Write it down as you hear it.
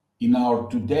In our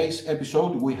today's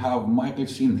episode, we have Michael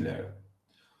Schindler.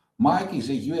 Mike is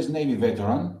a US Navy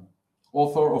veteran,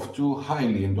 author of two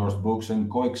highly endorsed books, and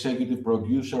co-executive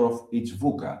producer of its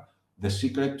VUCA, The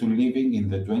Secret to Living in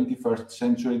the 21st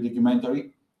Century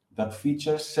documentary that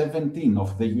features 17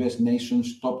 of the US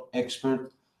nation's top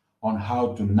experts on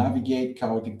how to navigate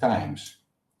chaotic times.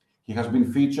 He has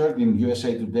been featured in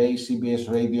USA Today, CBS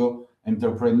Radio,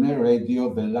 Entrepreneur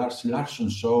Radio, The Lars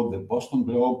Larson Show, The Boston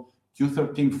Globe,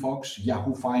 Q13 Fox,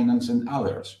 Yahoo Finance, and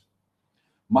others.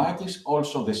 Mike is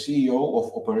also the CEO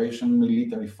of Operation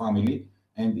Military Family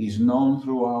and is known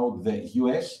throughout the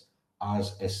US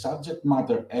as a subject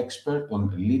matter expert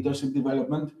on leadership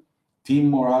development, team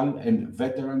morale, and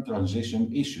veteran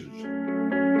transition issues.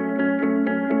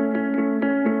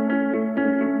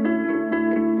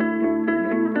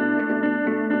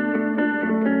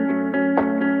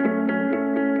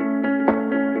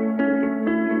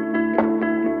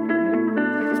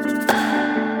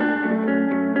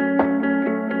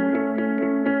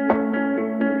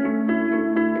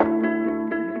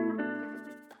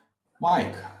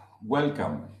 Mike,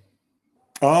 welcome.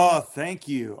 Oh, thank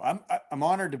you. I'm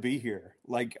honored to be here.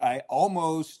 Like I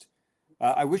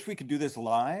wish we could do this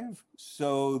live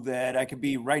so that I could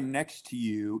be right next to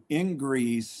you in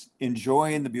Greece,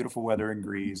 enjoying the beautiful weather in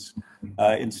Greece,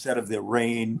 instead of the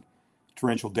rain,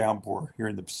 torrential downpour here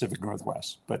in the Pacific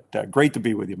Northwest. But great to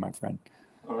be with you, my friend.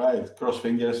 All right, cross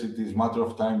fingers. It is a matter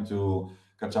of time to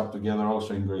catch up together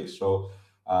also in Greece. So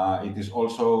it is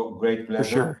also a great pleasure.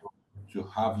 For sure. To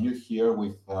have you here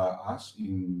with us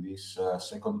in this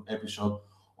second episode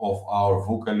of our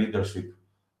VUCA Leadership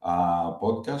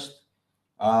podcast.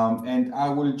 And I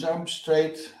will jump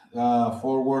straight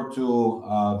forward to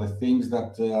the things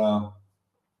that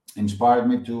inspired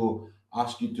me to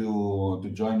ask you to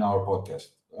join our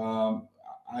podcast.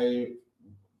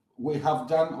 We have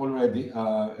done already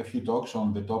a few talks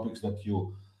on the topics that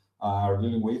you are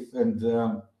dealing with, and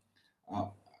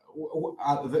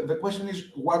the question is,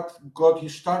 what got you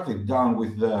started down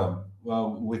with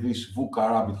this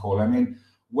VUCA rabbit hole? I mean,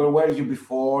 where were you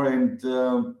before,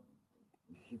 and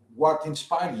what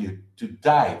inspired you to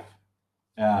dive?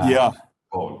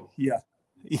 Hole? Yeah.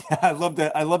 I love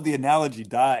that. I love the analogy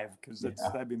dive because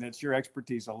that's your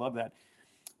expertise. I love that.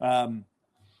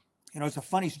 It's a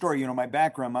funny story. My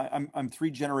background. I'm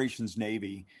three generations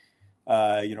Navy.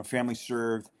 Family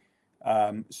served.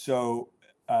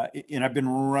 And I've been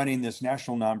running this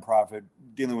national nonprofit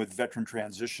dealing with veteran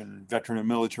and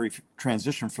military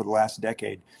transition for the last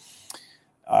decade.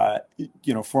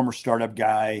 Former startup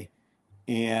guy.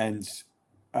 And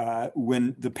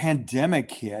when the pandemic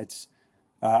hit,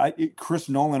 Chris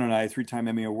Nolan and I, three-time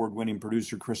Emmy Award-winning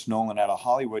producer Chris Nolan out of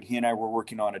Hollywood, he and I were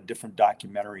working on a different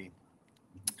documentary.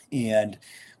 And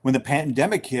when the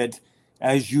pandemic hit,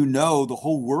 as you know, the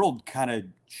whole world kind of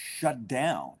shut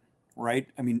down. Right?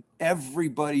 I mean,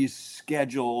 everybody's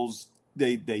schedules,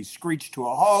 they screech to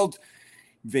a halt,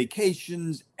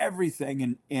 vacations,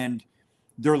 everything. And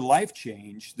their life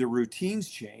changed, their routines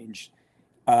changed,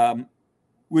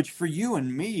 which for you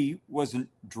and me wasn't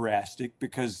drastic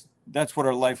because that's what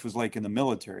our life was like in the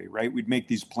military, right? We'd make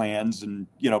these plans and,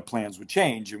 plans would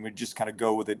change and we'd just kind of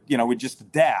go with it. We'd just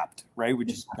adapt, right?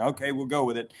 Okay, we'll go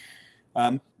with it.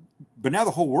 But now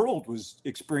the whole world was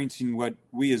experiencing what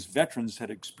we as veterans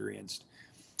had experienced.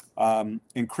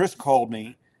 And Chris called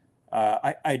me.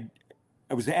 I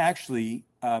was actually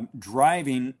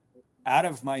driving out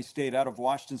of my state, out of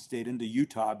Washington State into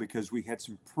Utah because we had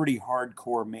some pretty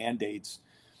hardcore mandates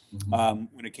when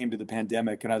it came to the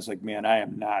pandemic. And I was like, man, I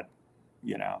am not,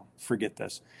 forget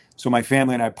this. So my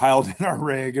family and I piled in our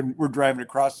rig and we're driving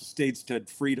across the states to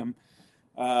freedom.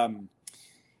 And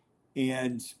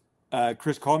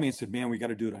Chris called me and said, man, we got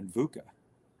to do it on VUCA.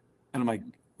 And I'm like,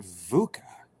 VUCA?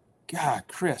 God,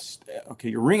 Chris, okay,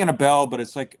 you're ringing a bell, but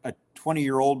it's like a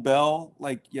 20-year-old bell.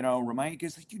 Remind you,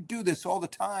 you do this all the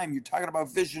time. You're talking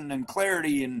about vision and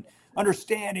clarity and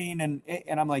understanding. And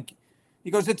I'm like,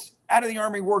 he goes, it's out of the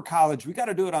Army War College. We got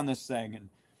to do it on this thing.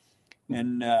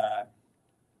 And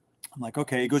I'm like,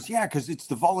 okay. He goes, yeah, because it's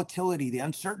the volatility, the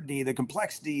uncertainty, the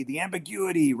complexity, the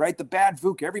ambiguity, right? The bad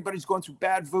VUCA. Everybody's going through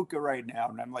bad VUCA right now.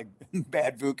 And I'm like,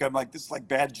 bad VUCA. I'm like, this is like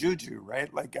bad juju,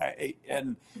 right?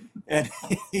 And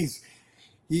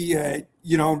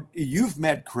you've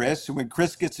met Chris. And when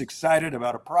Chris gets excited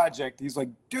about a project, he's like,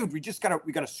 dude, we got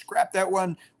to scrap that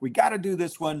one. We got to do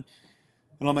this one.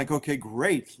 And I'm like, okay,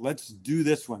 great. Let's do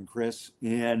this one, Chris.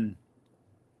 And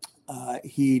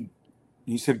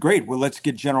he said, great. Well, let's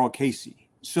get General Casey.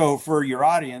 So for your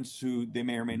audience who they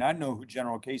may or may not know who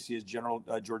General Casey is, General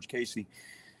George Casey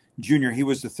Jr., he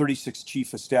was the 36th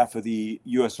Chief of Staff of the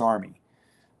U.S. Army.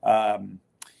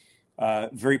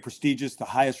 very prestigious, the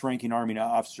highest ranking Army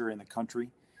officer in the country,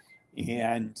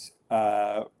 and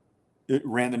it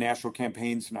ran the national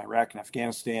campaigns in Iraq and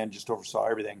Afghanistan, just oversaw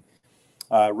everything,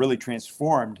 really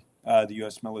transformed the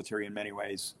U.S. military in many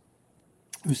ways.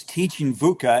 He was teaching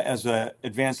VUCA as an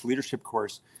advanced leadership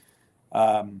course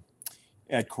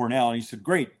at Cornell, and he said,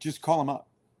 "Great, just call him up."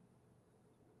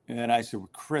 And I said, "Well,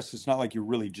 Chris, it's not like you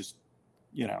really just,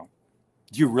 do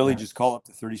you really just call up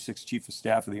the 36th Chief of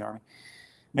Staff of the Army?"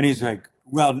 And he's like,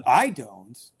 "Well, I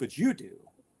don't, but you do."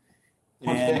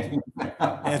 And, and,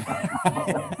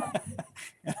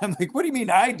 and I'm like, "What do you mean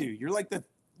I do? You're like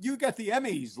you got the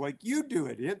Emmys, like you do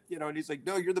it. And he's like,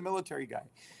 "No, you're the military guy."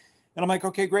 And I'm like,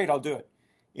 "Okay, great, I'll do it."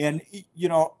 And,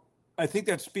 I think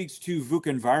that speaks to VUCA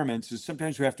environments is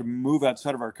sometimes we have to move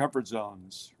outside of our comfort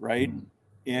zones, right? Mm-hmm.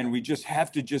 And we just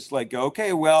have to just like go,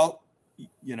 okay, well,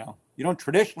 you don't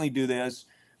traditionally do this,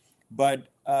 but,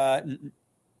 I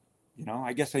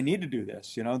guess I need to do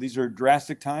this. These are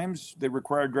drastic times. They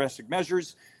require drastic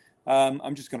measures.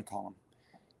 I'm just going to call him.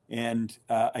 And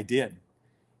I did.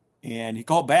 And he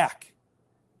called back.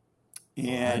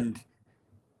 And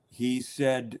he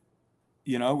said,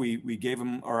 we gave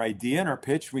him our idea and our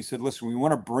pitch. We said, listen, we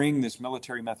want to bring this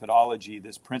military methodology,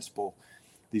 these principles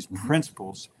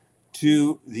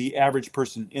to the average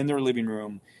person in their living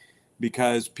room,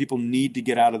 because people need to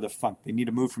get out of the funk. They need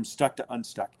to move from stuck to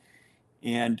unstuck.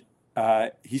 And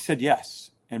he said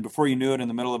yes. And before you knew it, in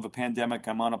the middle of a pandemic,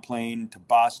 I'm on a plane to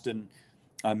Boston,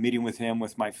 meeting with him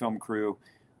with my film crew.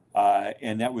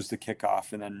 And that was the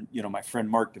kickoff. And then, my friend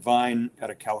Mark Devine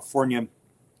out of California,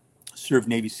 served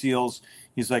Navy SEALs.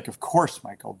 He's like, "Of course,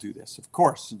 Mike, I'll do this. Of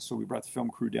course." And so we brought the film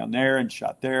crew down there and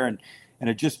shot there. And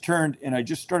it just turned, and I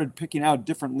just started picking out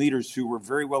different leaders who were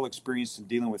very well experienced in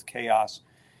dealing with chaos.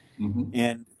 Mm-hmm.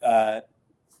 And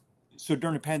so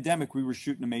during the pandemic, we were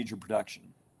shooting a major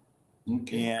production.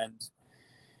 Okay. And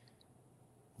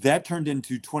that turned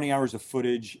into 20 hours of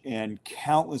footage and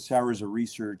countless hours of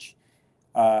research.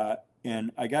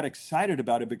 And I got excited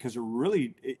about it because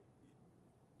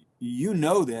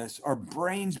this, our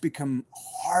brains become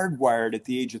hardwired at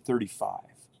the age of 35,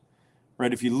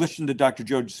 right? If you listen to Dr.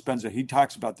 Joe Dispenza, he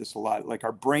talks about this a lot. Like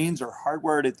our brains are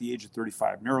hardwired at the age of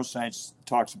 35. Neuroscience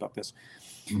talks about this.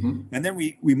 Mm-hmm. And then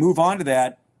we move on to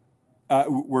that.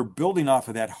 We're building off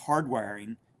of that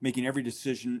hardwiring, making every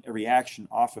decision, every action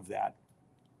off of that.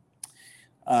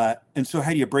 And so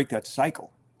how do you break that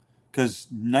cycle? Because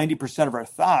 90% of our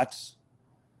thoughts,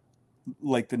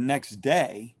 like the next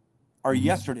day, are mm-hmm.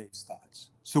 yesterday's thoughts.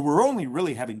 So we're only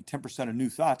really having 10% of new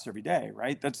thoughts every day,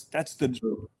 right?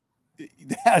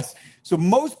 So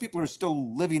most people are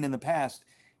still living in the past.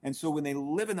 And so when they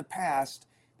live in the past,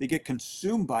 they get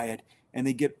consumed by it and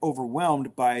they get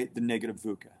overwhelmed by the negative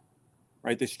VUCA,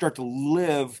 right? They start to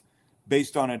live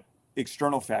based on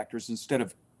external factors instead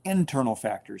of internal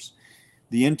factors.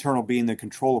 The internal being the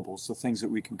controllables, the things that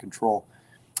we can control.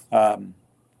 And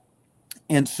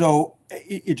so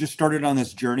it just started on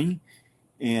this journey.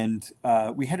 And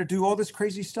we had to do all this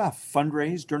crazy stuff,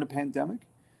 fundraise during a pandemic,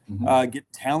 mm-hmm.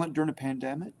 Get talent during a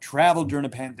pandemic, travel during a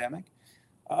pandemic,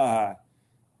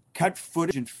 cut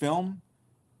footage and film,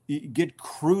 get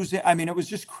cruising. I mean, it was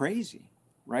just crazy,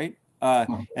 right?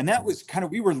 And that was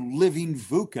we were living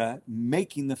VUCA,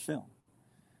 making the film.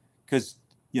 Because,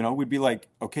 we'd be like,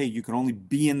 okay, you can only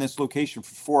be in this location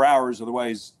for 4 hours.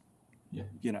 Otherwise,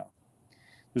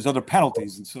 there's other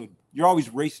penalties. And so you're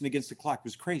always racing against the clock. It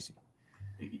was crazy.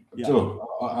 Yeah.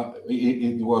 So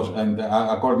it was, and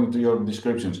according to your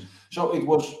descriptions, so it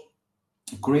was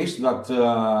Chris that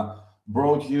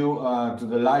brought you to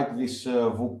the light this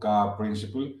VUCA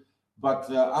principle. But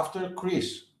after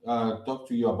Chris talked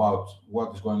to you about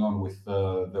what is going on with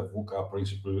the VUCA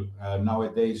principle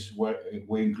nowadays, where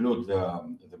we include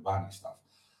the bunny stuff.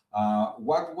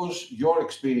 What was your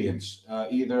experience,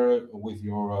 either with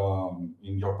your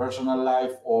in your personal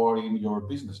life or in your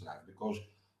business life? Because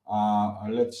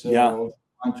let's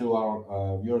point to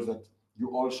our viewers that you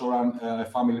also run a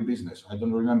family business. I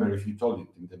don't remember if you told it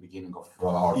in the beginning of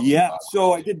our.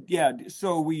 So I did.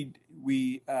 So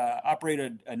we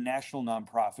operated a national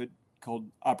nonprofit called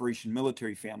Operation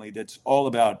Military Family that's all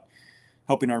about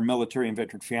helping our military and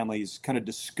veteran families kind of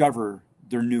discover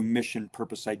their new mission,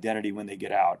 purpose, identity when they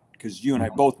get out. Because you and I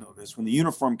both know this. When the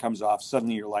uniform comes off,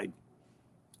 suddenly you're like,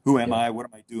 who am I? What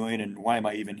am I doing? And why am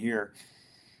I even here?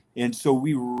 And so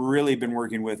we really been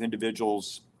working with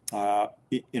individuals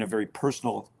in a very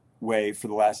personal way for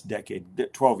the last decade,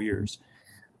 12 years.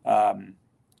 And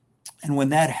when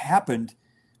that happened,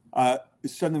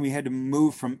 suddenly we had to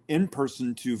move from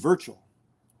in-person to virtual,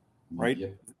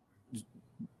 right?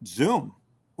 Zoom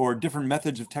or different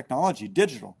methods of technology,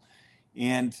 digital.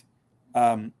 And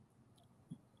um,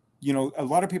 a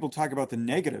lot of people talk about the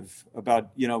negative, about,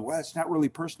 well, it's not really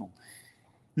personal.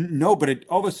 No, but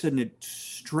all of a sudden it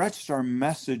stretched our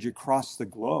message across the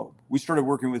globe. We started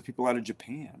working with people out of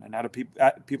Japan and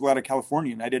people out of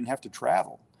California, and I didn't have to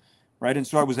travel, right? And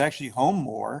so I was actually home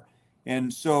more,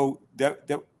 and so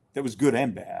that was good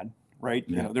and bad, right?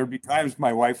 Yeah. There'd be times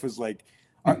my wife was like,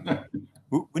 "When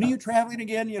are you traveling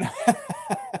again?"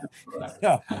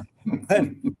 No,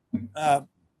 but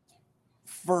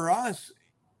for us,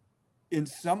 in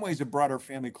some ways, it brought our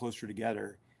family closer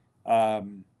together.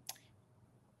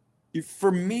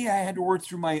 For me, I had to work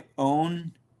through my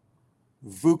own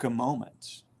VUCA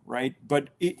moments, right?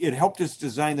 But it helped us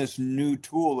design this new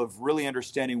tool of really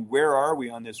understanding where are we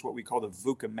on this, what we call the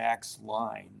VUCA max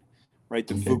line, right?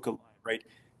 The VUCA line, right?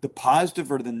 The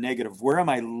positive or the negative. Where am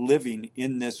I living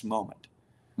in this moment?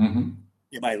 Mm-hmm.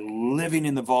 Am I living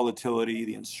in the volatility,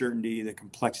 the uncertainty, the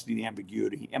complexity, the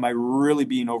ambiguity? Am I really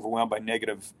being overwhelmed by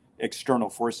negative external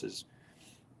forces?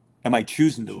 Am I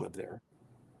choosing to live there,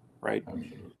 right?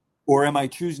 Absolutely. Or am I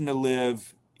choosing to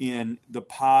live in the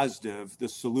positive, the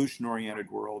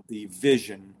solution-oriented world, the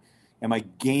vision? Am I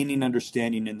gaining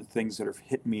understanding in the things that have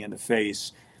hit me in the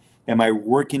face? Am I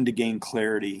working to gain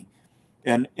clarity?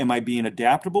 And am I being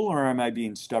adaptable, or am I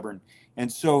being stubborn?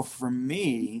 And so for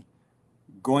me,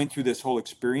 going through this whole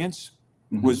experience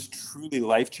was truly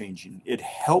life-changing. It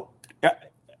helped.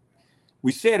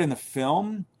 We say it in the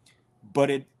film,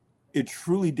 but it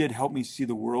truly did help me see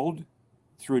the world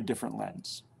through a different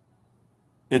lens.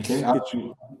 It's almost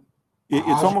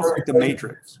like the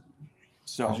Matrix.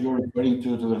 So, as you're referring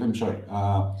to the film, sorry,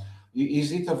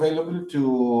 is it available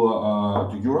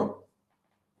to Europe,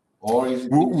 or is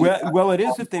it? Well, it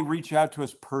is if they reach out to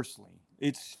us personally.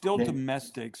 It's still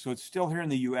domestic, so it's still here in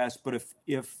the U.S. But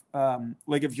if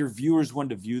your viewers wanted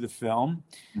to view the film,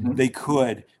 they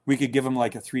could. We could give them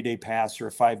like a 3-day pass or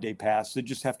a 5-day pass. They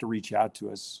just have to reach out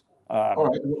to us. All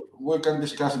right, we can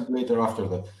discuss it later after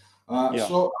that.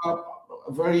 So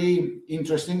very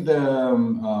interesting,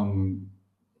 the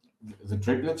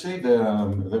trip, let's say,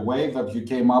 the way that you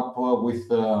came up with,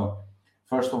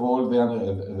 first of all,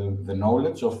 the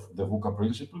knowledge of the VUCA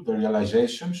principle, the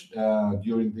realizations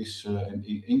during this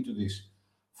into this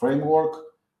framework,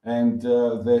 and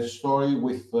the story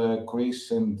with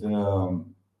Chris and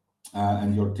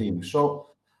your team.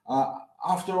 So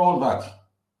after all that,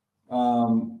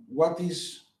 what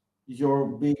is your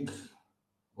big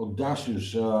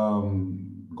audacious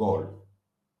goal?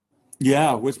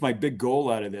 Yeah, what's my big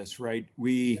goal out of this, right?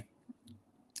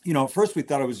 At first we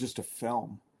thought it was just a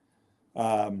film,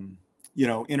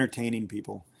 entertaining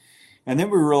people. And then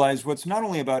we realized, well, it's not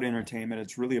only about entertainment,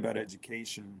 it's really about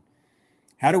education.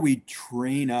 How do we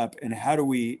train up, and how do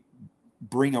we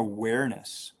bring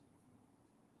awareness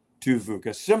to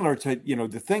VUCA? Similar to,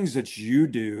 the things that you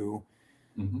do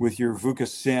with your VUCA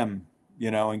sim,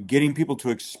 and getting people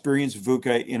to experience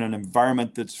VUCA in an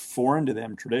environment that's foreign to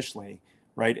them traditionally,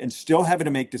 right? And still having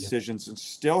to make decisions and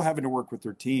still having to work with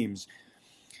their teams.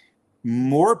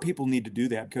 More people need to do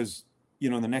that because,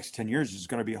 in the next 10 years, there's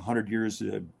going to be 100 years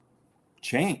of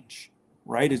change,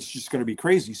 right? It's just going to be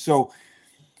crazy. So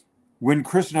when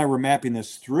Chris and I were mapping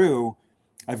this through,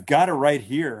 I've got it right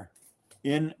here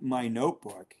in my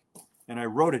notebook, and I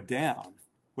wrote it down,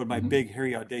 what my big,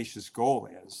 hairy, audacious goal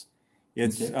is.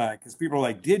 It's because people are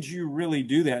like, did you really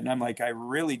do that? And I'm like, I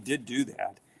really did do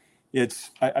that.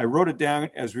 I wrote it down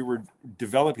as we were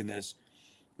developing this,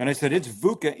 and I said,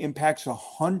 VUCA impacts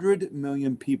 100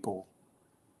 million people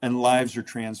and lives are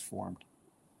transformed.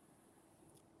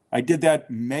 I did that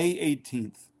May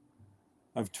 18th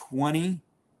of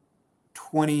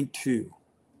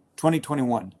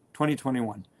 2021.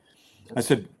 I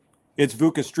said,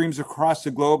 VUCA streams across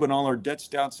the globe, and all our debts,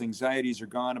 doubts, anxieties are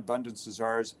gone. Abundance is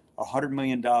ours. $100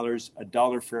 million,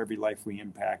 $1 for every life we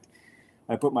impact.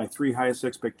 I put my 3 highest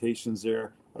expectations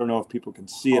there. I don't know if people can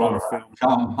see it on the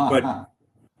film, but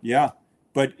yeah,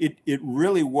 but it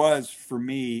really was, for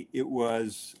me, it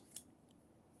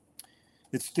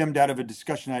stemmed out of a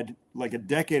discussion I had like a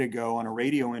decade ago on a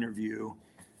radio interview,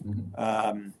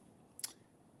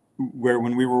 where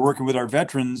when we were working with our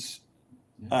veterans,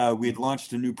 we had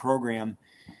launched a new program,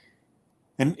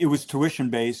 and it was tuition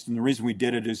based. And the reason we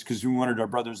did it is because we wanted our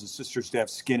brothers and sisters to have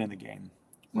skin in the game,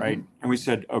 right? And we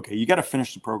said, okay, you got to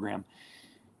finish the program.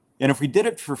 And if we did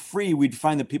it for free, we'd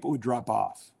find that people would drop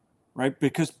off, right?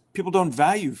 Because people don't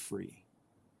value free,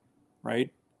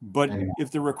 right? But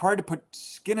if they're required to put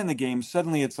skin in the game,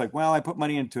 suddenly it's like, well, I put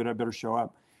money into it, I better show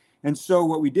up. And so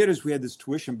what we did is we had this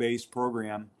tuition-based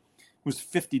program. It was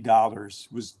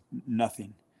 $50, was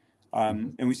nothing.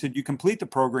 And we said, you complete the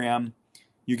program,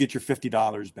 you get your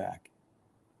 $50 back,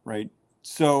 right?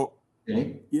 So,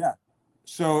 Okay. yeah.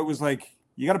 So it was like,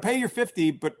 you got to pay your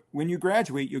 50, but when you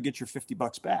graduate, you'll get your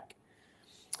 $50 back.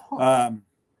 Oh.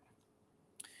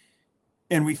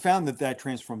 And we found that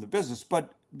transformed the business.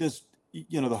 But this,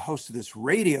 the host of this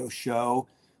radio show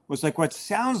was like, what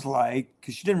sounds like,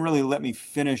 because she didn't really let me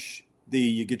finish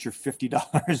you get your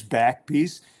 $50 back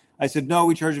piece. I said, no,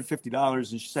 we charge you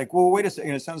 $50. And she's like, well, wait a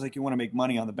second. It sounds like you want to make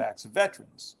money on the backs of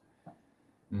veterans.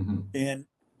 Mm-hmm. And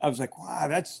I was like, wow,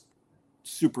 that's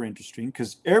super interesting,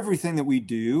 because everything that we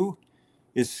do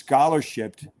is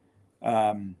scholarshiped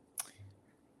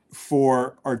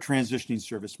for our transitioning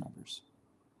service members.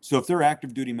 So if they're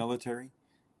active duty military,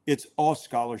 it's all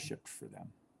scholarship for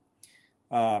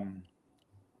them.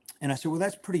 And I said, well,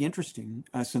 that's pretty interesting,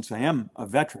 since I am a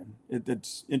veteran.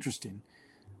 It's interesting.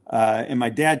 And my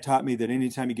dad taught me that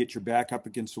anytime you get your back up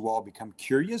against the wall, become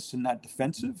curious and not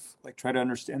defensive, like try to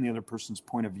understand the other person's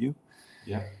point of view.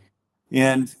 Yeah.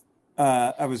 And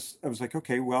I was like,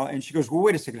 okay, well, and she goes, well,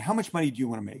 wait a second, how much money do you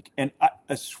want to make? And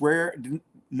I swear,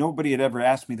 nobody had ever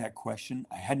asked me that question.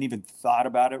 I hadn't even thought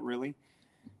about it really.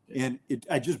 And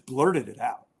I just blurted it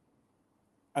out.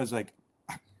 I was like,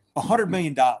 $100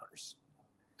 million.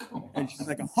 And she's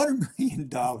like, $100 million.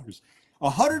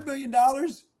 $100 million?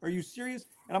 Are you serious?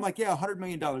 And I'm like, yeah, $100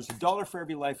 million, $1 for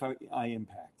every life I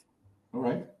impact. All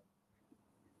right.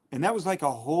 And that was like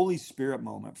a Holy Spirit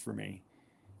moment for me.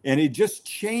 And it just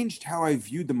changed how I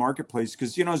viewed the marketplace.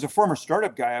 Because, as a former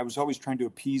startup guy, I was always trying to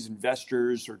appease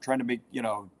investors or trying to make,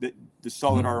 the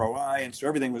solid ROI. And so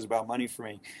everything was about money for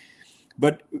me.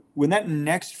 But when that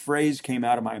next phrase came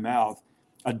out of my mouth,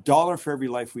 $1 for every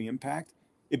life we impact,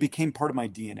 it became part of my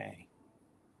DNA.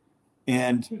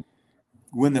 And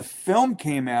when the film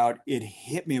came out, it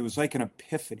hit me. It was like an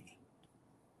epiphany.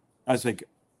 I was like,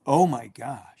 oh my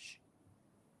gosh,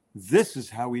 this is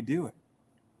how we do it.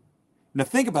 Now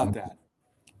think about that.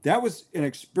 That was an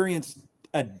experience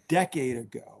a decade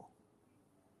ago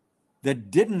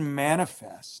that didn't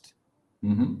manifest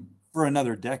for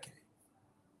another decade.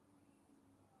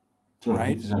 True.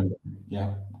 Right?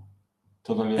 Yeah.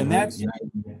 Totally. And agree.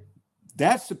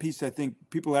 that's the piece I think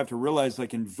people have to realize,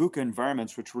 like in VUCA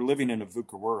environments, which we're living in a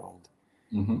VUCA world,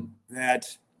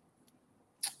 that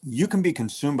you can be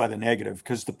consumed by the negative,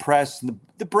 because the press and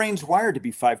the brain's wired to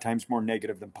be 5 times more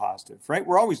negative than positive, right?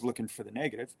 We're always looking for the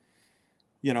negative,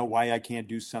 why I can't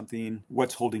do something,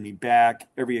 what's holding me back,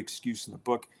 every excuse in the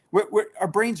book. Our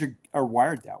brains are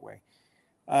wired that way.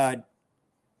 That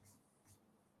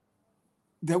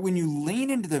when you lean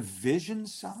into the vision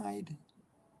side,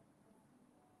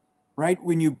 right?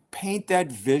 When you paint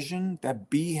that vision, that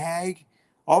BHAG,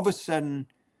 all of a sudden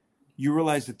you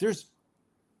realize that there's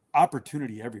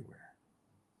opportunity everywhere.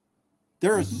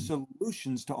 There are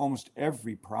solutions to almost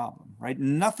every problem, right?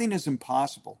 Nothing is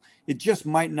impossible. It just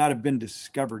might not have been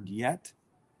discovered yet,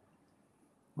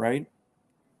 right?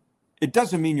 It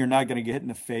doesn't mean you're not going to get hit in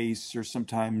the face, or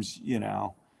sometimes, you're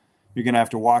going to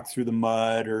have to walk through the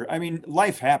mud,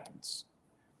 life happens.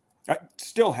 It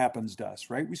still happens to us,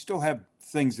 right? We still have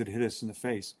things that hit us in the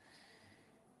face.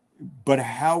 But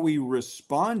how we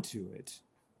respond to it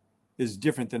is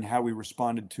different than how we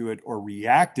responded to it or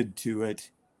reacted to it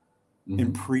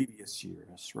in previous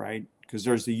years, right? Because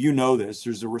there's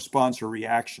there's a response or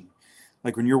reaction.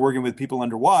 Like when you're working with people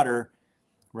underwater,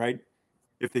 right?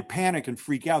 If they panic and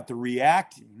freak out, they're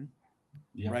reacting,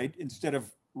 right? Instead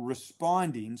of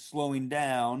responding, slowing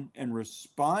down and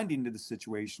responding to the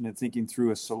situation and thinking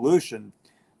through a solution,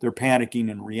 they're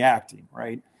panicking and reacting,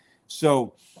 right?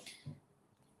 So,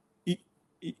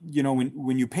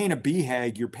 when you paint a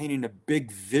BHAG, you're painting a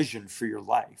big vision for your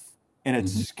life, and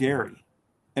it's scary.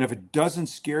 And if it doesn't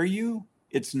scare you,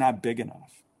 it's not big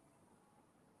enough.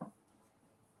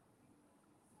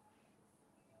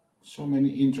 So many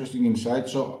interesting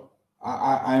insights. So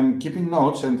I'm keeping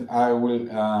notes, and I will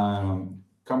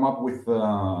come up with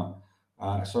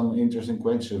some interesting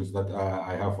questions that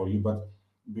I have for you. But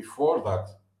before that,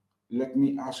 let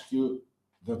me ask you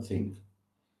the thing.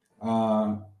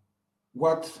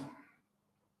 What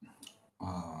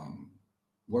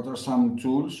are some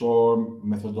tools or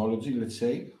methodology, let's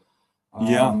say, a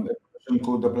person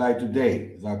could apply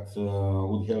today that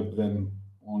would help them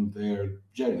on their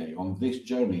journey, on this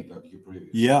journey that you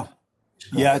previously discussed?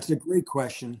 Yeah, it's a great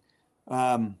question.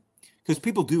 Because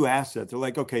people do ask that. They're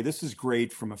like, okay, this is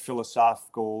great from a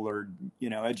philosophical or,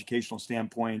 educational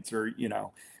standpoint or,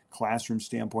 classroom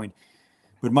standpoint.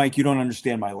 But Mike, you don't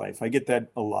understand my life. I get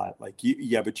that a lot. Like,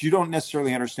 but you don't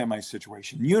necessarily understand my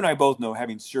situation. You and I both know,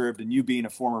 having served and you being a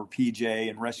former PJ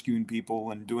and rescuing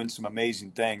people and doing some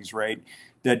amazing things, right?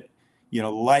 That,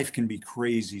 life can be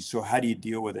crazy. So how do you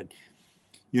deal with it?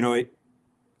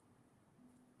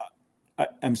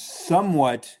 I'm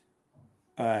somewhat,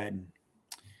 I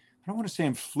don't want to say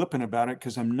I'm flippant about it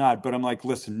because I'm not, but I'm like,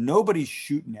 listen, nobody's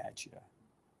shooting at you,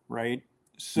 right?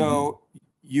 So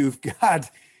you've got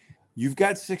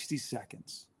 60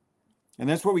 seconds. And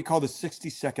that's what we call the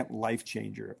 60-second life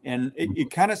changer. And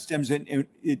it kind of stems in,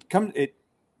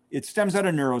 it stems out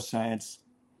of neuroscience.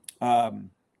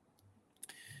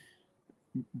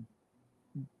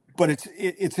 But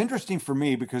it's interesting for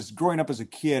me because growing up as a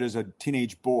kid, as a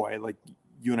teenage boy, like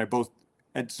you and I both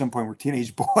at some point were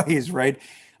teenage boys, right?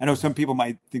 I know some people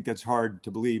might think that's hard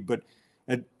to believe, but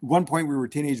at one point we were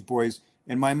teenage boys,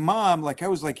 and my mom, like I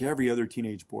was like every other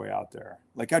teenage boy out there.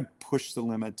 Like I'd push the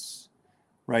limits,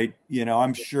 right?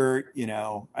 I'm sure,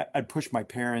 I'd push my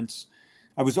parents.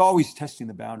 I was always testing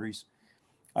the boundaries.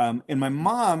 And my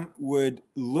mom would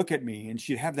look at me and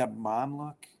she'd have that mom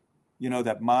look,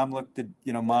 that mom look that,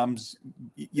 moms,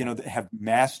 that have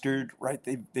mastered, right?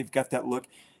 They've got that look.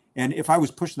 And if I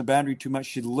was pushing the boundary too much,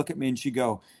 she'd look at me and she'd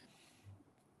go,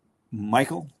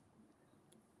 Michael,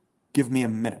 give me a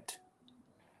minute.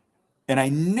 And I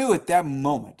knew at that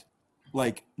moment,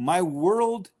 like my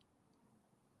world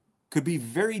could be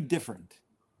very different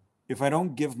if I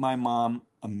don't give my mom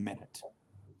a minute.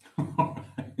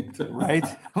 Right?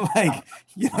 Like,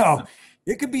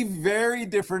 it could be very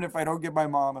different if I don't give my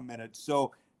mom a minute.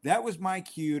 So that was my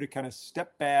cue to kind of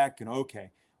step back and,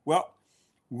 okay, well,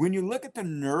 when you look at the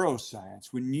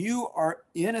neuroscience, when you are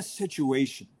in a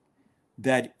situation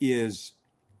that is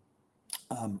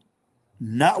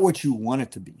not what you want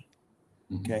it to be,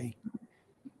 okay,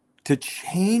 to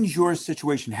change your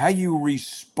situation, how you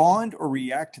respond or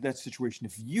react to that situation,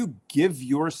 if you give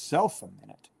yourself a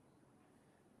minute,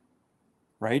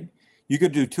 right? You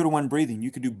could do 2-to-1 breathing.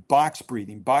 You could do box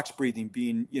breathing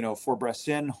being, 4 breaths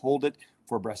in, hold it,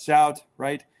 4 breaths out,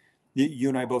 right? You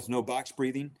and I both know box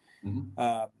breathing.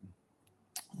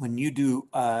 When you do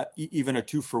even a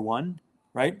 2-for-1,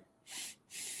 right?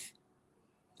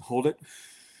 Hold it,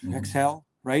 exhale,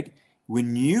 right?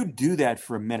 When you do that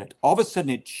for a minute, all of a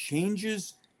sudden it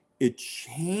changes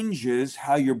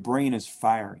how your brain is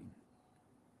firing,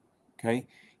 okay?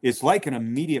 It's like an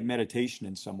immediate meditation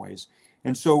in some ways.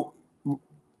 And so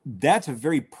that's a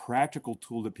very practical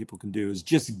tool that people can do, is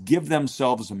just give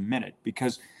themselves a minute,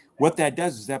 because what that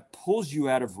does is that pulls you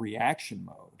out of reaction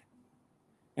mode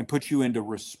and puts you into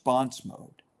response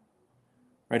mode,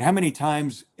 right? How many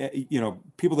times,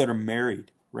 people that are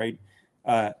married, right?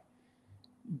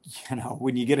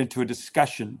 When you get into a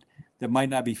discussion that might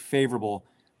not be favorable,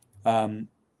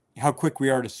 how quick we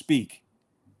are to speak,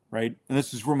 right? And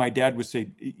this is where my dad would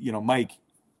say, Mike,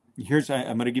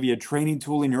 I'm going to give you a training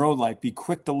tool in your own life. Be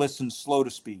quick to listen, slow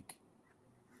to speak.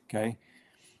 Okay?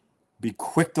 Be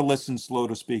quick to listen, slow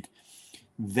to speak.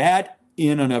 That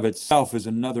in and of itself is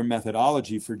another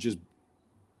methodology for just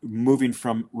moving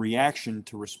from reaction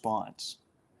to response.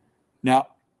 Now,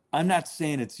 I'm not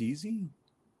saying it's easy.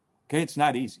 Okay? It's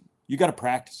not easy. You got to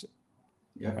practice it.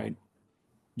 Right?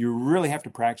 You really have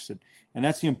to practice it. And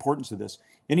that's the importance of this.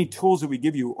 Any tools that we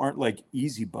give you aren't like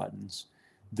easy buttons.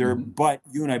 But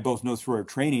you and I both know through our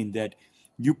training that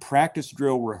you practice,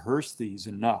 drill, rehearse these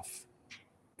enough,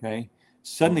 okay?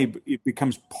 Suddenly it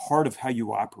becomes part of how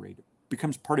you operate. It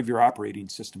becomes part of your operating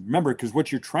system. Remember, because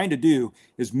what you're trying to do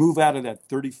is move out of that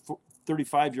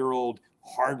 35-year-old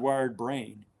hardwired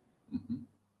brain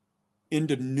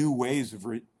into new ways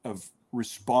of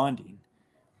responding.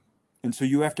 And so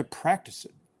you have to practice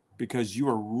it, because you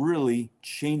are really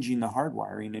changing the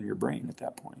hardwiring in your brain at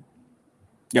that point.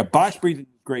 Yeah, box breathing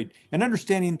is great. And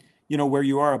understanding, where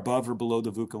you are above or below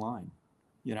the VUCA line,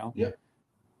 Yeah.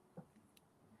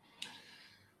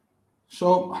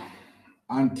 So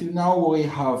until now we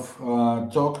have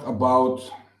talked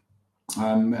about,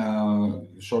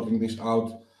 sorting this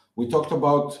out, we talked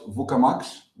about VUCA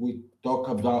Max, we talked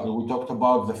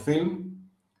about the film,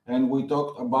 and we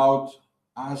talked about,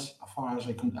 as far as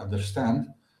I can understand,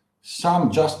 some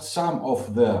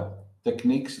of the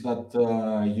techniques that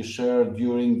you shared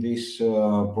during this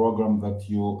program that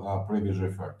you previously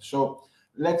referred. So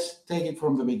let's take it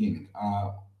from the beginning.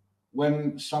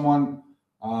 When someone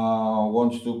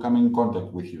wants to come in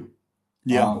contact with you,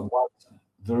 what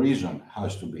the reason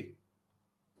has to be?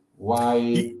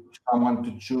 Why someone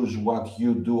to choose what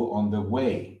you do on the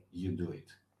way you do it?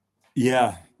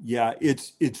 Yeah.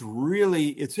 It's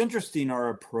interesting, our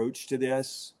approach to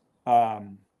this.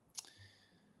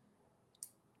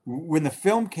 When the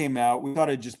film came out, we thought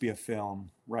it'd just be a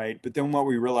film, right? But then what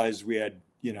we realized, we had,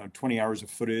 20 hours of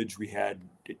footage, we had,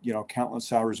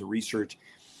 countless hours of research,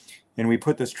 and we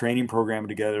put this training program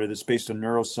together that's based on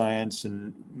neuroscience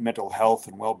and mental health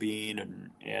and well-being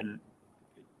and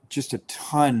just a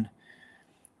ton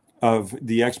of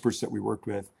the experts that we worked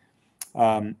with.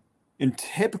 And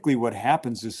typically what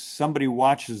happens is somebody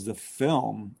watches the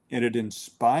film and it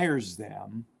inspires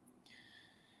them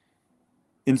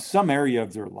in some area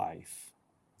of their life,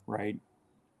 right?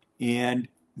 And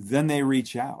then they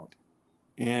reach out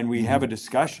and we have a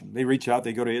discussion. They reach out,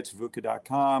 they go to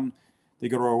itsvuca.com, they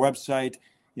go to our website.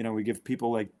 We give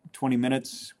people like 20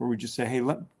 minutes where we just say, hey,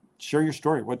 share your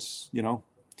story.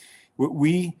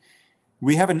 We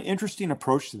have an interesting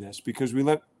approach to this because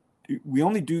we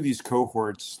only do these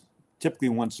cohorts typically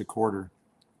once a quarter,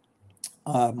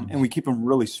 and we keep them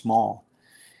really small.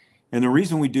 And the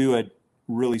reason we do it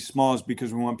really small is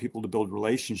because we want people to build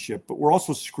relationship, but we're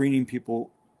also screening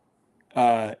people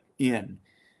in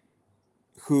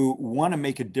who want to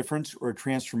make a difference or a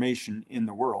transformation in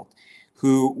the world,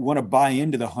 who want to buy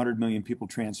into the 100 million people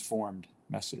transformed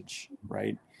message,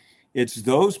 right? It's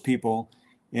those people,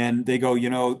 and they go,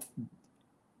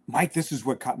 Mike, this is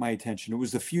what caught my attention. It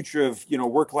was the future of,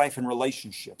 work life and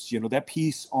relationships, that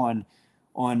piece on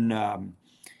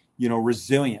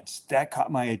resilience, that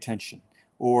caught my attention,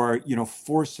 or,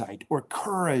 foresight or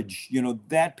courage,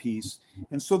 that piece.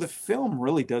 And so the film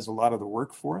really does a lot of the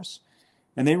work for us,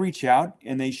 and they reach out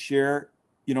and they share,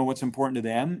 what's important to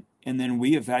them. And then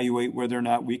we evaluate whether or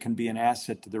not we can be an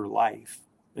asset to their life.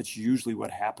 That's usually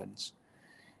what happens.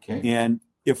 Okay. And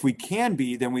if we can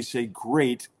be, then we say,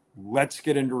 great, let's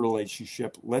get into a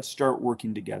relationship. Let's start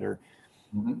working together.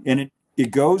 And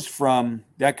it goes from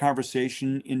that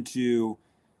conversation into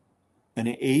an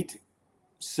 8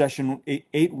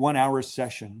 1-hour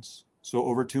sessions. So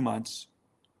over 2 months,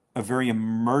 a very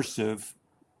immersive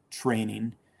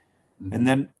training. And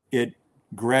then it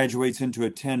graduates into a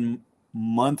 10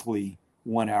 monthly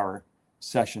 1-hour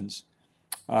sessions.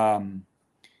 So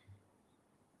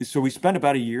we spend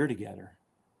about a year together.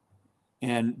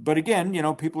 But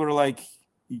again, people are like,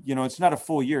 it's not a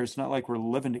full year. It's not like we're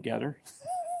living together.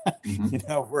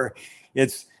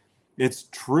 It's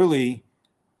truly,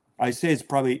 I say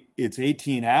it's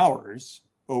 18 hours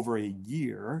over a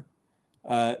year,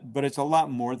 but it's a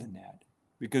lot more than that,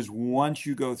 because once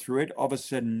you go through it, all of a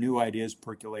sudden new ideas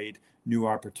percolate, new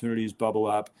opportunities bubble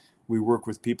up. We work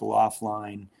with people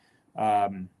offline,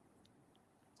 and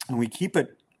we keep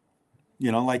it,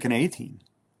 like an A team.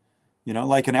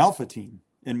 Like an alpha team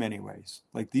in many ways.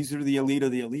 Like these are the elite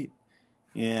of the elite.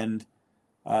 And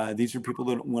these are people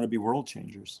that want to be world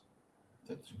changers.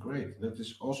 That's great. That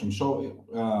is awesome.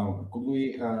 So could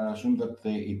we assume that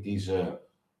it is a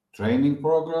training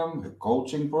program, a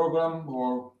coaching program,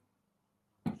 or?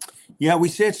 Yeah, we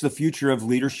say it's the future of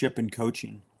leadership and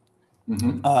coaching.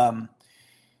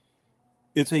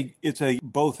 It's a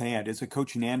both and. It's a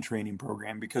coaching and training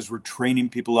program because we're training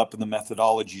people up in the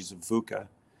methodologies of VUCA.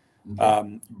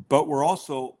 But we're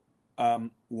also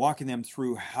walking them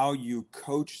through how you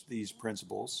coach these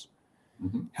principles,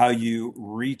 how you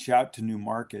reach out to new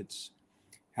markets,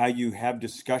 how you have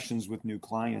discussions with new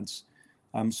clients.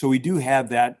 So we do have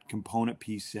that component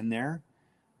piece in there.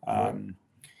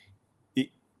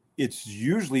 It's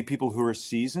usually people who are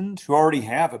seasoned, who already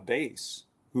have a base,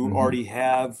 who already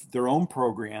have their own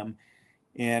program.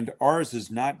 And ours is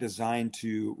not designed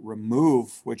to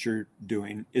remove what you're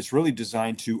doing. It's really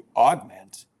designed to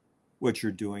augment what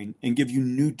you're doing and give you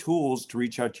new tools to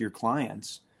reach out to your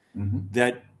clients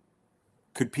that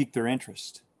could pique their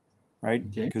interest,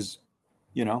 right? Because,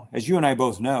 as you and I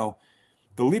both know,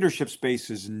 the leadership space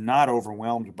is not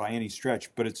overwhelmed by any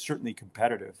stretch, but it's certainly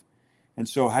competitive. And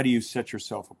so how do you set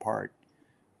yourself apart?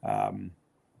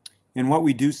 And what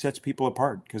we do sets people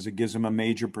apart because it gives them a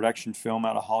major production film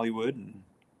out of Hollywood and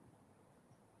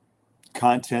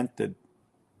content that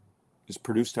is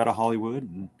produced out of Hollywood.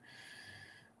 And,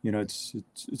 it's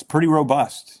pretty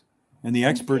robust. And the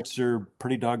experts are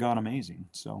pretty doggone amazing.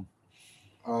 So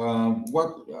could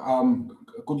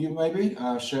you maybe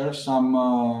share some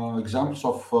examples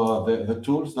of the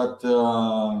tools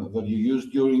that you use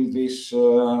during these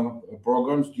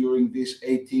programs, during these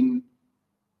 18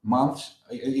 months?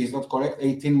 Is that correct?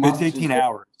 18 months? It's 18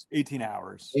 hours. 18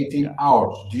 hours. 18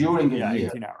 hours during a year.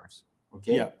 18 hours.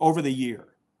 Okay. Yeah, over the year.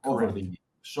 Over the year.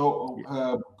 So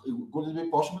could it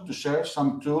be possible to share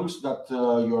some tools that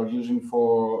you are using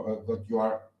for that you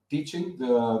are teaching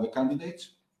the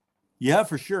candidates? Yeah,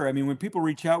 for sure. I mean, when people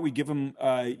reach out, we give them,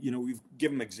 we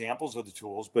give them examples of the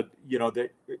tools, but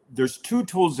there's 2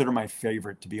 tools that are my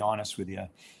favorite, to be honest with you.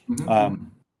 I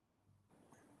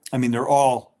mean, they're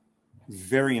all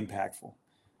very impactful.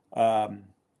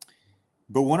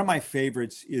 But one of my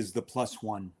favorites is the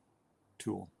 +1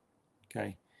 tool.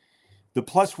 Okay. The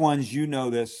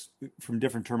 +1s, this from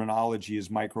different terminology, is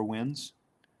micro wins.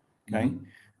 Okay.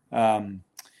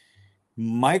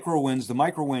 Microwinds, the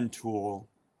microwind tool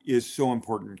is so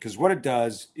important because what it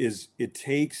does is it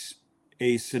takes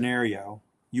a scenario,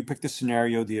 you pick the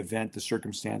scenario, the event, the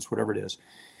circumstance, whatever it is,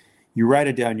 you write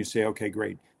it down, you say, okay,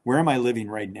 great. Where am I living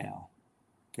right now?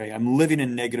 Okay, I'm living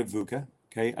in negative VUCA.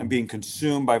 Okay, I'm being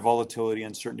consumed by volatility,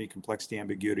 uncertainty, complexity,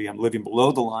 ambiguity. I'm living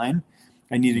below the line.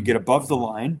 I need to get above the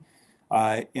line,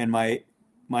 and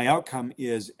my outcome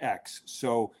is X.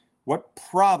 So, what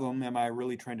problem am I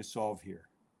really trying to solve here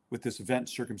with this event,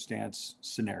 circumstance,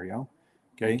 scenario?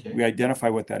 Okay, we identify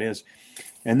what that is,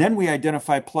 and then we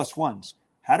identify plus ones.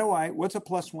 What's a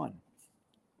plus one?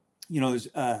 You know,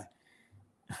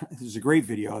 there's a great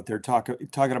video out there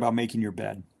talking about making your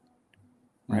bed,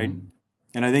 right?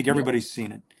 And I think everybody's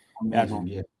seen it. Amazing,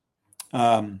 yeah.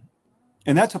 And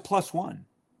that's a plus one,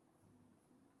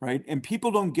 right? And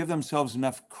people don't give themselves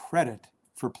enough credit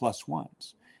for plus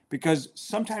ones because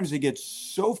sometimes they get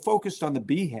so focused on the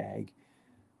BHAG,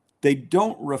 they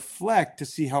don't reflect to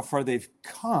see how far they've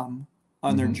come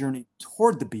on their journey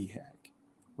toward the BHAG,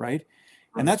 right?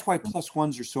 And that's why plus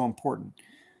ones are so important.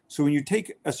 So when you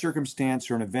take a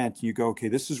circumstance or an event and you go, okay,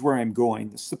 this is where I'm going.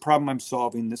 This is the problem I'm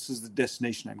solving. This is the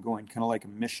destination I'm going, kind of like a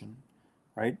mission,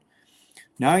 right?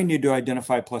 Now I need to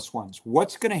identify plus ones.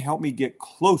 What's going to help me get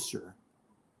closer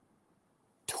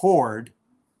toward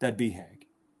that BHAG?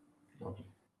 Okay.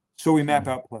 So we map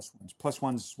out plus ones. Plus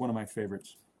ones is one of my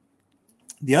favorites.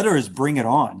 The other is bring it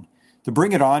on. The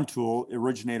bring it on tool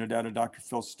originated out of Dr.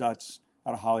 Phil Stutz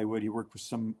out of Hollywood. He works with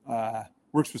some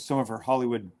of our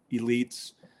Hollywood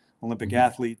elites, Olympic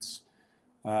athletes.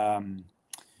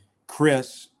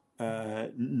 Chris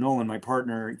Nolan, my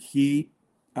partner, he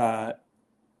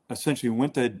essentially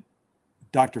went to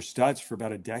Dr. Stutz for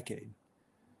about a decade.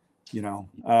 You know,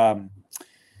 Dr.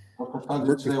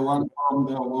 Stutz is the one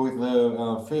with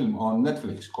the film on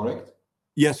Netflix, correct?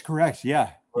 Yes, correct.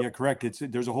 Yeah, correct.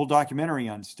 There's a whole documentary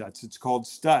on Stutz. It's called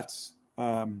Stutz,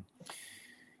 and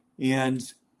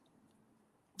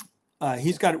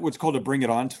he's got what's called a bring it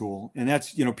on tool. And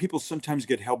that's, you know, people sometimes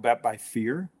get held back by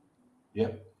fear.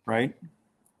 Yep. Right.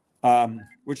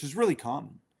 Which is really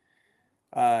common.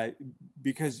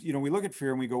 Because, you know, we look at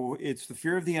fear and we go, it's the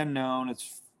fear of the unknown.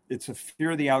 It's a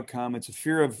fear of the outcome. It's a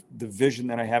fear of the vision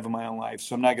that I have in my own life.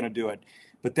 So I'm not going to do it.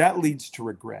 But that leads to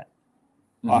regret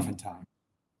oftentimes.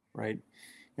 Right.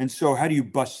 And so how do you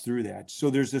bust through that? So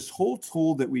there's this whole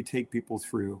tool that we take people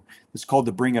through. It's called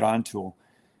the bring it on tool.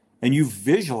 And you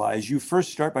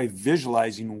first start by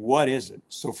visualizing what is it.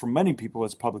 So for many people,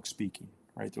 it's public speaking,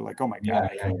 right? They're like, oh my God,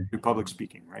 I can't do public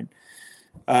speaking, right?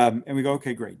 And we go,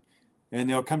 okay, great. And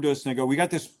they'll come to us and they go, we got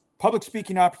this public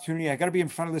speaking opportunity. I got to be in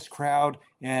front of this crowd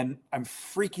and I'm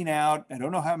freaking out. I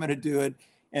don't know how I'm going to do it.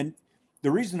 And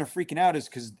the reason they're freaking out is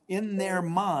because in their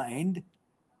mind,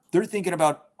 they're thinking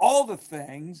about all the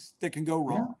things that can go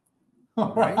wrong.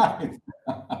 Right?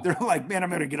 They're like, man, I'm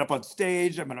going to get up on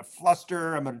stage. I'm going to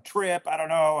fluster. I'm going to trip. I don't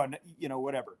know. And, you know,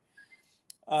 whatever.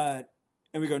 And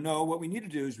we go, no, what we need to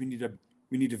do is we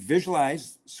need to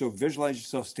visualize. So visualize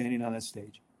yourself standing on that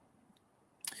stage.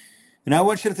 And I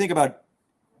want you to think about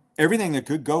everything that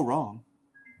could go wrong.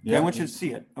 Yeah. I want you to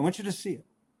see it. I want you to see it.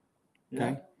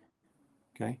 Okay.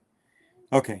 Yeah.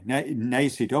 Okay. Now you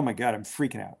see it. Oh my God, I'm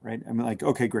freaking out. Right. I'm like,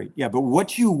 okay, great. Yeah. But what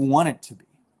do you want it to be?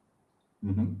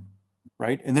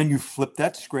 Right. And then you flip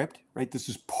that script, right? This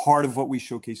is part of what we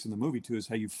showcase in the movie too, is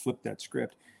how you flip that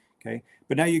script. Okay.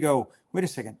 But now you go, wait a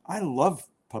second. I love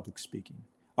public speaking.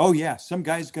 Oh yeah. Some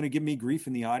guy's going to give me grief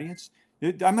in the audience.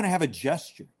 I'm going to have a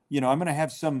gesture. You know, I'm going to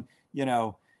have some, you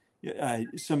know,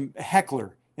 some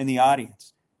heckler in the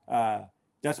audience.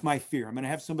 That's my fear. I'm going to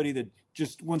have somebody that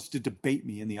just wants to debate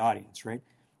me in the audience. Right.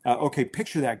 Okay.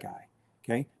 Picture that guy.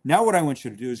 Okay. Now what I want you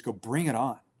to do is go bring it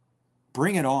on.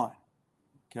 Bring it on.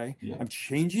 Okay. Yeah. I'm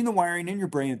changing the wiring in your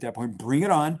brain at that point. Bring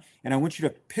it on. And I want you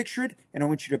to picture it. And I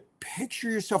want you to picture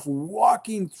yourself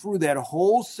walking through that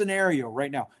whole scenario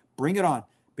right now. Bring it on,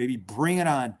 baby. Bring it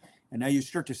on. And now you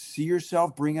start to see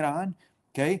yourself bring it on.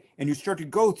 Okay. And you start to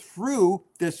go through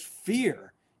this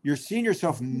fear. You're seeing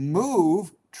yourself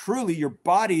move. Truly, your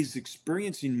body's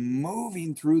experiencing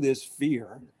moving through this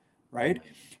fear. Right.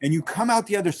 And you come out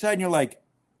the other side and you're like,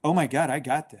 oh my God, I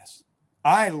got this.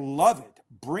 I love it.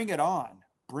 Bring it on.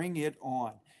 Bring it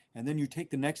on. And then you take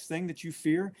the next thing that you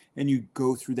fear and you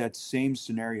go through that same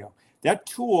scenario. That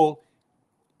tool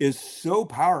is so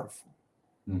powerful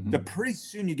that pretty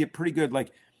soon you get pretty good.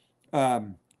 Like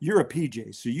you're a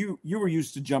PJ, so you were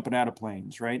used to jumping out of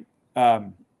planes, right?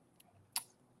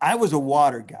 I was a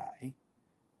water guy,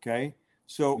 okay?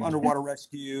 So underwater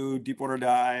rescue, deep water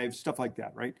dive, stuff like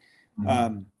that, right?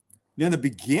 In the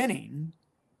beginning,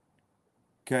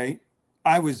 okay,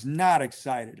 I was not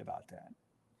excited about that.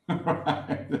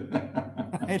 Right.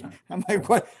 Right? I'm like,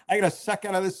 what? I got to suck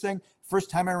out of this thing. First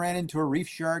time I ran into a reef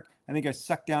shark, I think I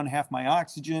sucked down half my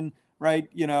oxygen, right?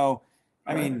 I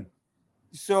Right. mean,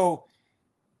 so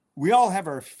we all have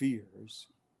our fears.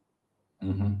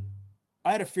 Mm-hmm.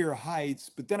 I had a fear of heights,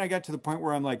 but then I got to the point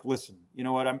where I'm like, listen, you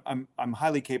know what? I'm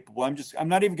highly capable. I'm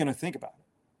not even going to think about it.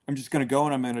 I'm just going to go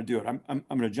and I'm going to do it. I'm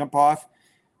going to jump off.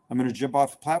 I'm going to jump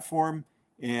off the platform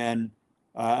and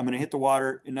I'm going to hit the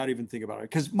water and not even think about it.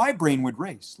 Because my brain would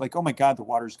race like, oh my God, the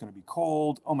water's going to be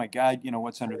cold. Oh my God,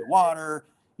 what's under the water,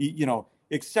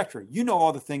 etc.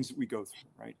 All the things that we go through,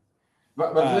 right?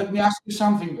 But let me ask you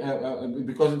something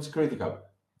because it's critical.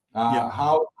 Yeah.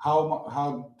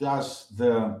 How does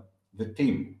the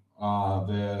team,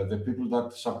 the people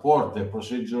that support the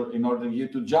procedure in order you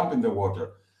to jump in the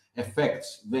water,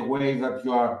 affects the way that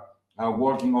you are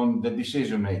working on the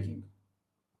decision making?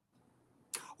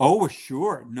 Oh,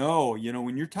 sure. No,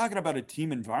 when you're talking about a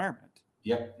team environment,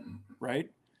 Yeah.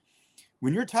 right?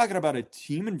 When you're talking about a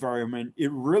team environment,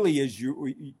 it really is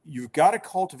you've got to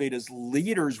cultivate as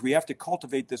leaders. We have to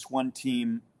cultivate this one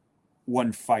team,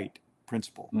 one fight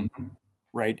principle, Mm-hmm.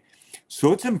 right?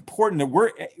 So it's important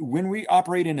that when we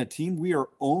operate in a team, we are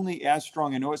only as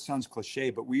strong. I know it sounds cliche,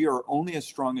 but we are only as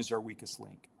strong as our weakest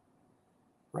link,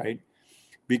 right?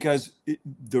 Because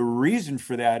the reason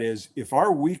for that is if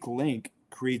our weak link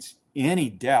creates any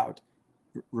doubt,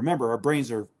 remember our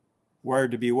brains are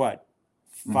wired to be what?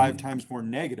 5 Mm-hmm. times more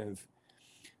negative.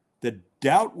 The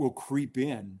doubt will creep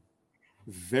in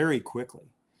very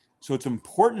quickly. So it's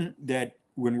important that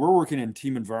when we're working in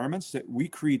team environments that we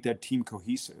create that team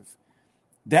cohesive.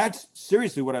 That's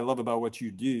seriously what I love about what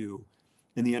you do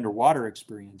in the underwater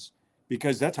experience,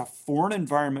 because that's a foreign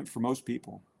environment for most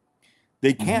people.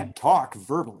 They Mm-hmm. can't talk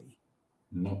verbally,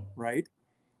 No. right?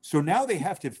 So now they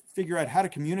have to figure out how to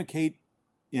communicate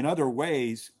in other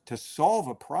ways to solve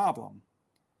a problem.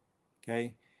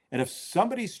 Okay. And if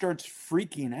somebody starts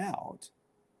freaking out,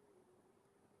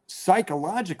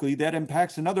 psychologically, that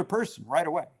impacts another person right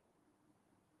away.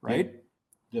 Yeah. Right.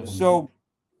 Definitely. So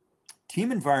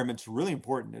team environment's really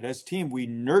important. And as team, we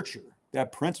nurture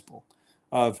that principle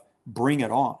of bring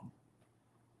it on.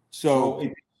 So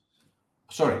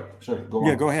So, sorry, go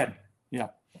yeah, on. go ahead. Yeah.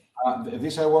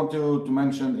 This I want to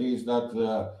mention is that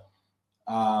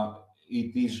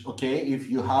it is okay if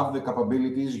you have the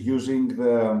capabilities using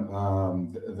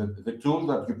the tool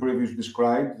that you previously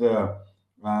described, the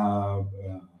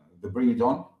Bring It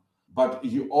On, but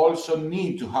you also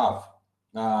need to have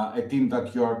a team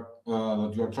that you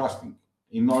are trusting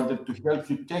in order to help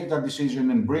you take that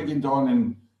decision and bring it on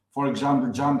and, for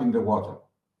example, jump in the water.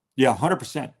 Yeah,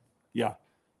 100%. Yeah.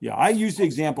 Yeah. I use the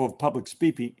example of public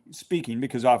speaking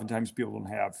because oftentimes people don't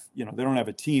have, they don't have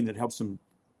a team that helps them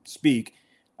speak.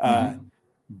 Mm-hmm.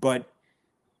 But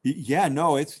yeah,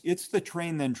 no, it's the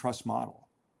train then trust model,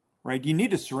 right? You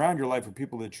need to surround your life with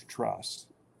people that you trust,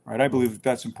 right? I believe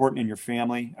that's important in your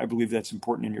family. I believe that's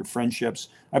important in your friendships.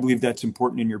 I believe that's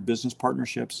important in your business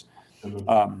partnerships.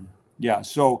 Absolutely. Yeah.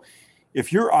 So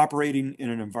if you're operating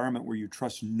in an environment where you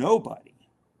trust nobody,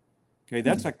 okay,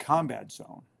 that's a combat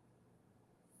zone,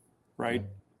 Yeah. right?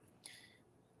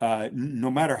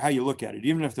 No matter how you look at it,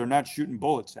 even if they're not shooting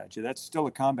bullets at you, that's still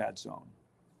a combat zone,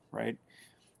 right?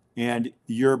 And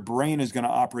your brain is going to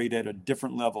operate at a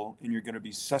different level and you're going to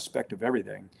be suspect of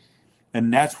everything.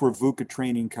 And that's where VUCA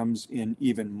training comes in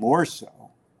even more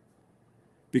so,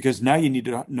 because now you need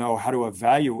to know how to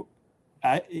evaluate,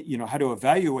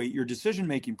 your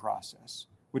decision-making process,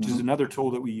 which is Mm-hmm. another tool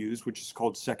that we use, which is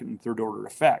called second and third order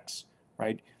effects,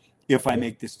 right? If I Yeah.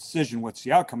 make this decision, what's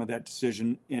the outcome of that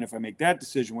decision? And if I make that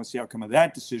decision, what's the outcome of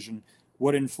that decision?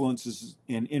 What influences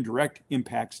and indirect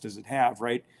impacts does it have,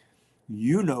 right?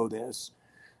 You know this.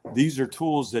 These are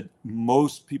tools that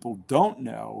most people don't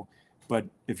know, but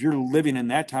if you're living in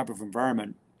that type of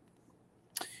environment,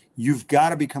 you've got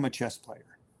to become a chess player.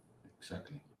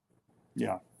 Exactly.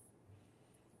 Yeah.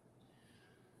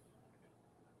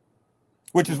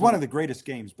 Which is one of the greatest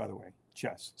games, by the way,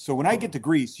 chess. So when I get to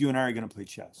Greece, you and I are going to play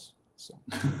chess. So.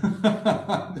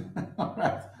 All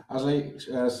right. As I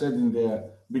said in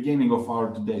the beginning of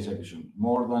our today's episode,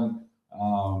 more than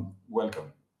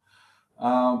welcome.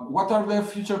 What are the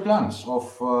future plans of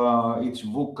its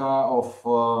VUCA, of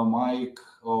Mike,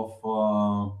 of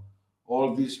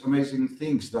all these amazing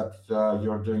things that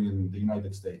you're doing in the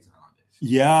United States nowadays?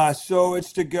 Yeah, so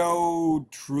it's to go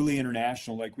truly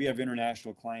international. Like we have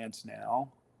international clients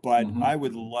now, but Mm-hmm. I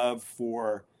would love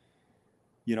for,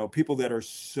 people that are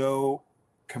so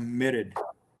committed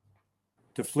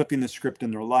to flipping the script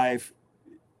in their life,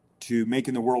 to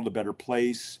making the world a better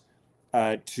place,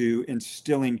 to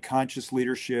instilling conscious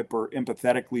leadership or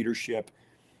empathetic leadership.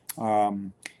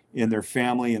 in their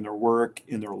family, in their work,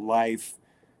 in their life,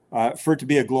 for it to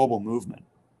be a global movement.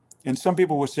 And some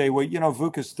people will say, well,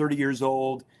 VUCA is 30 years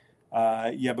old.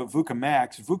 Yeah, but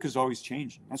VUCA is always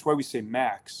changing. That's why we say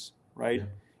max, right? Yeah.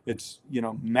 It's,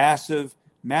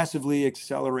 massively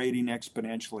accelerating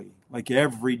exponentially. Like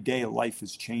every day life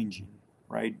is changing,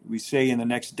 right? We say in the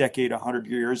next decade, 100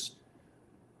 years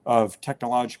of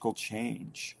technological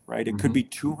change, right? It could be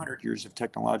 200 years of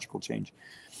technological change.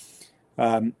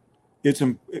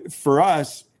 For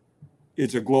us,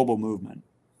 it's a global movement.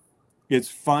 It's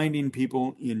finding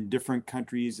people in different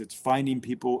countries. It's finding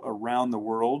people around the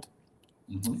world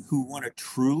who want to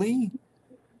truly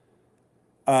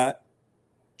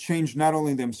change not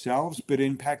only themselves, but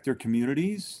impact their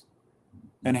communities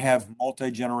and have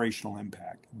multi-generational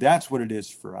impact. That's what it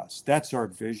is for us. That's our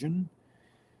vision.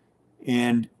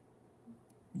 And,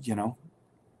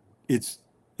 it's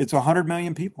 100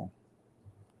 million people.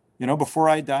 Before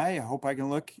I die, I hope I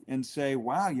can look and say,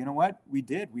 wow, you know what? We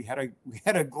did. We had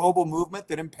a global movement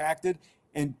that impacted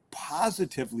and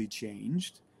positively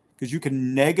changed, because you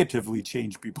can negatively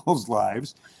change people's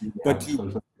lives, but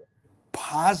to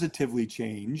positively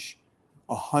change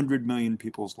 100 million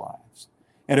people's lives.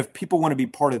 And if people want to be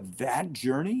part of that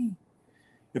journey,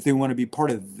 if they want to be part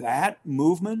of that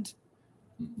movement,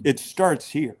 it starts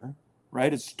here,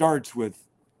 right? It starts with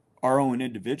our own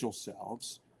individual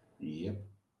selves. Yep.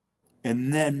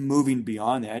 And then moving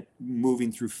beyond that,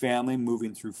 moving through family,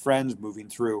 moving through friends, moving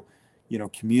through,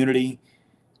 community.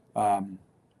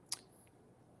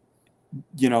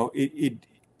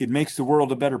 It makes the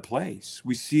world a better place.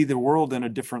 We see the world in a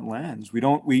different lens. We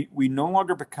no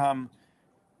longer become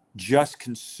just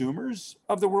consumers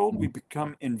of the world. We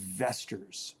become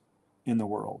investors in the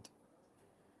world.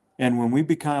 And when we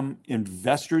become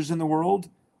investors in the world,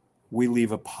 we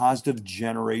leave a positive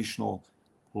generational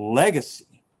legacy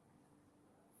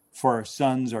for our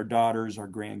sons, our daughters, our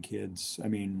grandkids. I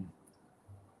mean,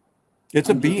 it's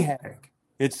a BHAG.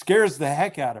 It scares the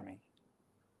heck out of me,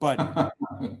 but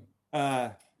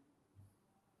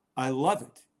I love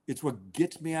it. It's what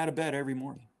gets me out of bed every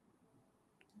morning.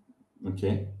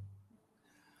 Okay.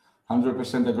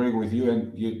 100% agree with you,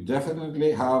 and you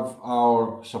definitely have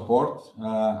our support.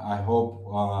 I hope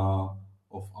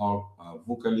of our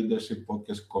VUCA Leadership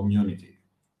Podcast community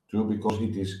too, because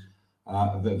it is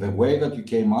the way that you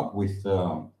came up with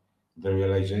the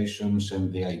realizations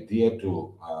and the idea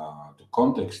to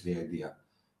context the idea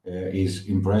is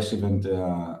impressive, and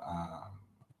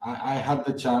I had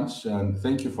the chance, and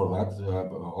thank you for that.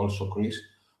 Also, Chris,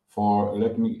 for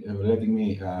letting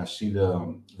me see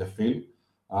the film.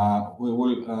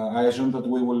 I assume that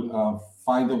we will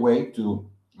find a way to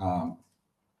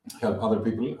help other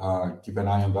people. Keep an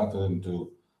eye on that and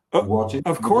to watch it.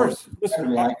 Of course.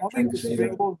 Listen, I I'll can make this say that-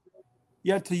 available,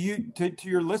 to you, to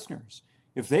your listeners.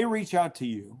 If they reach out to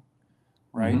you,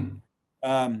 right,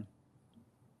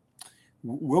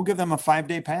 we'll give them a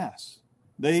 5-day pass.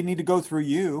 They need to go through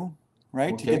you,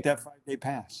 right, to get that 5-day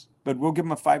pass. But we'll give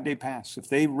them a 5-day pass. If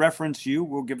they reference you,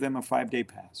 we'll give them a 5-day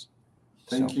pass.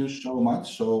 Thank you so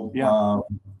much. So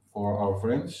for our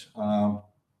friends,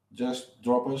 just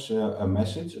drop us a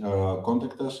message,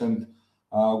 contact us, and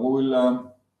we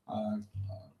will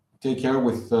take care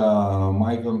with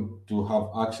Michael to have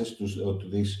access to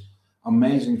this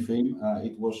amazing film.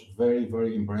 It was very,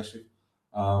 very impressive.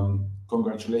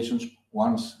 Congratulations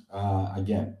once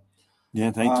again.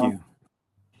 Yeah, thank you.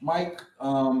 Mike,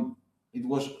 it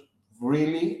was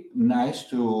really nice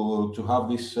to have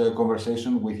this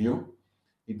conversation with you.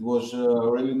 It was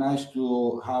really nice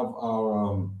to have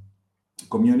our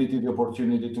community the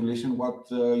opportunity to listen what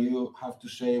you have to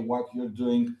say, what you're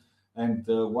doing, and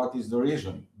what is the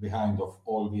reason behind of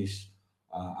all these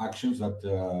actions that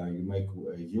you make,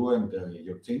 you and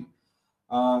your team.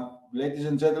 Ladies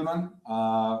and gentlemen,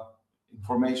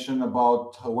 information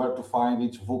about where to find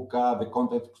each VUCA, the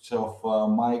contacts of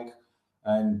Mike,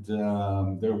 and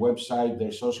their website,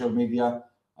 their social media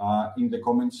in the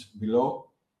comments below.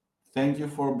 Thank you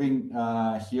for being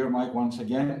here, Mike, once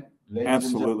again. Ladies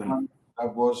and gentlemen,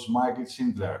 that was Michael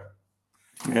Schindler.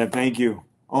 Yeah, thank you.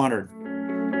 Honored.